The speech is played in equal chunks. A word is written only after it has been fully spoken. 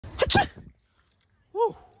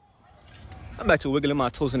Woo. I'm back to wiggling my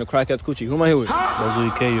toes in the crackhead's coochie. Who am I here with? Benzo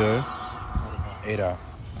EK, you heard? Ada.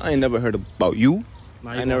 I ain't never heard about you.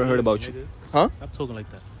 I ain't never heard about you. Huh? Stop talking like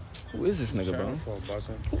that. Who is this nigga, bro? Bro.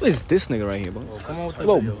 Who is this nigga right here, bro? Oh, come on with that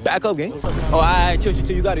Bro, video. back up, gang. Oh, alright, chill.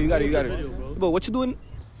 You got it. Bro, what you doing?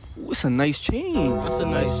 Ooh, it's a nice chain. That's a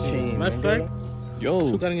nice chain. Matter of fact, Yo. what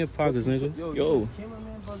you got in your pockets, nigga? Yo.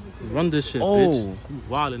 Run this shit, Oh. bitch. You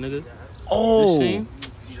wildin', nigga. Oh. This chain?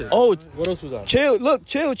 Shit. Oh. What else was that? Chill. Look,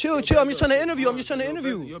 chill. I'm just trying to interview.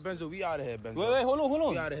 Yo, Benzo, we out of here, Benzo. Wait, hold We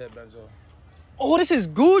on. out of here, Benzo. Oh, this is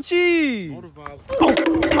Gucci. Motor vibe.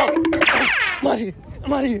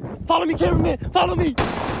 I'm out of here. Follow me, cameraman. Follow me.